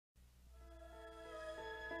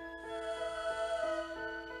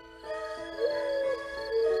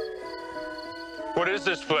What is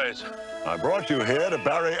this place? I brought you here to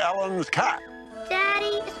bury Alan's cat. Daddy,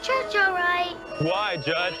 is church all right? Why,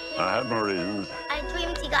 Judd? I had my reasons. I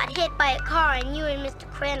dreamed he got hit by a car and you and Mr.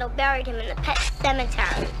 Crandall buried him in the Pet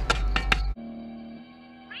Sematary.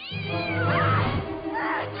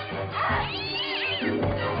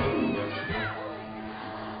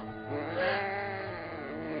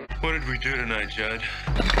 What did we do tonight, Judd?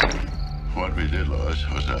 What we did, Lois,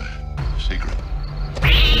 was a secret.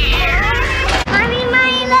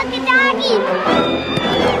 Mommy, look, a doggy!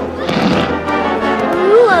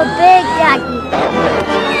 Ooh, a big doggy.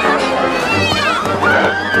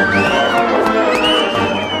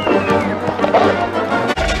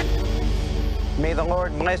 May the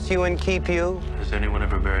Lord bless you and keep you. Has anyone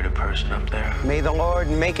ever buried a person up there? May the Lord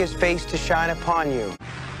make his face to shine upon you.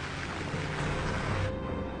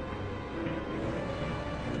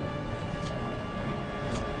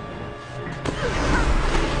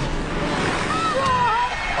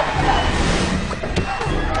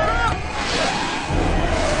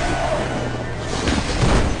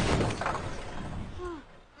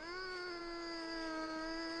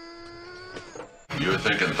 You're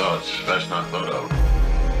thinking thoughts best not thought of.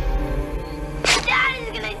 Daddy's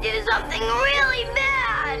gonna do something really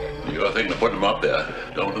bad. You're thinking of putting him up there.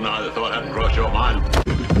 Don't deny the thought hadn't crossed your mind.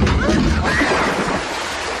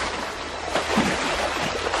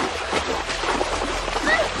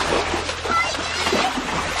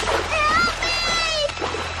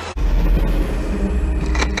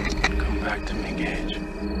 Come back to me, Gage.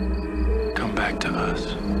 Come back to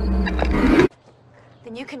us.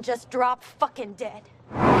 Then you can just drop fucking dead.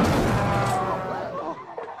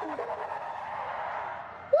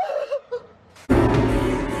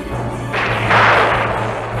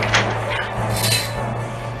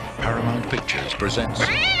 Paramount Pictures presents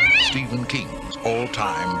Stephen King's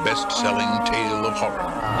all-time best-selling tale of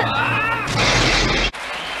horror.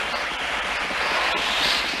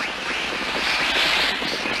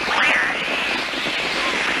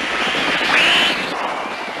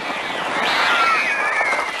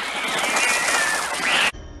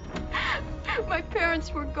 My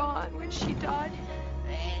parents were gone when she died.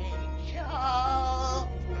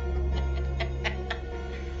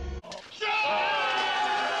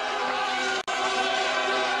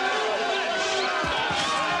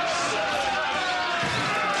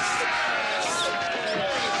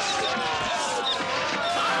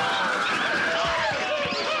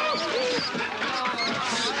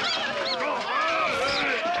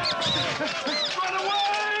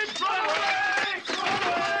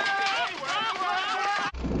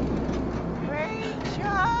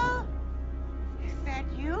 Rachel.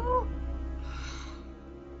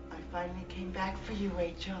 Finally came back for you,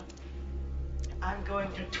 Rachel. I'm going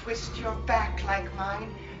to twist your back like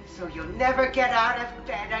mine so you'll never get out of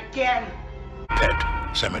bed again. Pet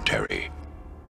Sematary.